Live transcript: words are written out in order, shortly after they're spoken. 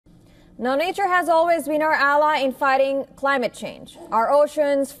Now, nature has always been our ally in fighting climate change. Our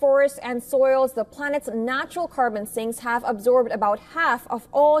oceans, forests, and soils, the planet's natural carbon sinks, have absorbed about half of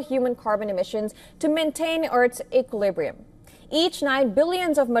all human carbon emissions to maintain Earth's equilibrium. Each night,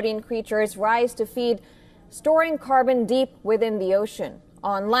 billions of marine creatures rise to feed, storing carbon deep within the ocean.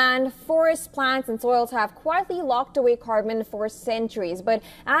 On land, forests, plants, and soils have quietly locked away carbon for centuries. But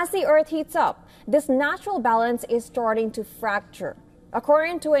as the Earth heats up, this natural balance is starting to fracture.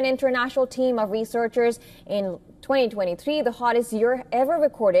 According to an international team of researchers, in 2023, the hottest year ever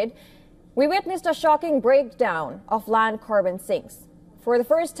recorded, we witnessed a shocking breakdown of land carbon sinks. For the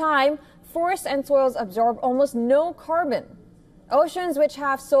first time, forests and soils absorb almost no carbon. Oceans, which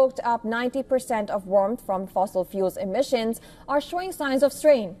have soaked up 90% of warmth from fossil fuels emissions, are showing signs of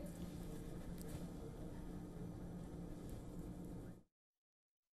strain.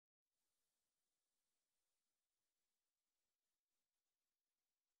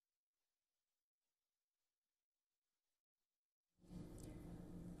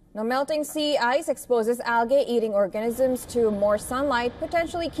 Now, melting sea ice exposes algae-eating organisms to more sunlight,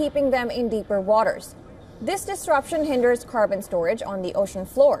 potentially keeping them in deeper waters. This disruption hinders carbon storage on the ocean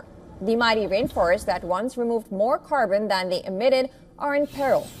floor. The mighty rainforests that once removed more carbon than they emitted are in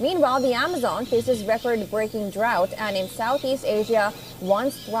peril. Meanwhile, the Amazon faces record-breaking drought, and in Southeast Asia,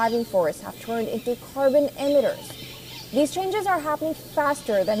 once thriving forests have turned into carbon emitters. These changes are happening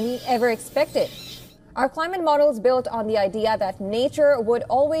faster than we ever expected. Our climate models, built on the idea that nature would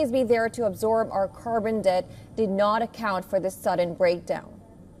always be there to absorb our carbon debt, did not account for this sudden breakdown.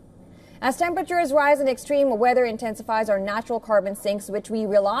 As temperatures rise and extreme weather intensifies, our natural carbon sinks, which we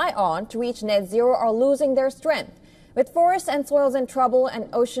rely on to reach net zero, are losing their strength. With forests and soils in trouble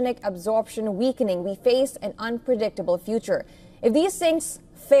and oceanic absorption weakening, we face an unpredictable future. If these sinks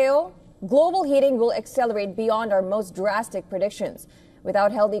fail, global heating will accelerate beyond our most drastic predictions.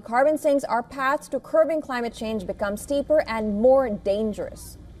 Without healthy carbon sinks, our paths to curbing climate change become steeper and more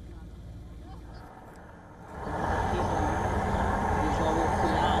dangerous.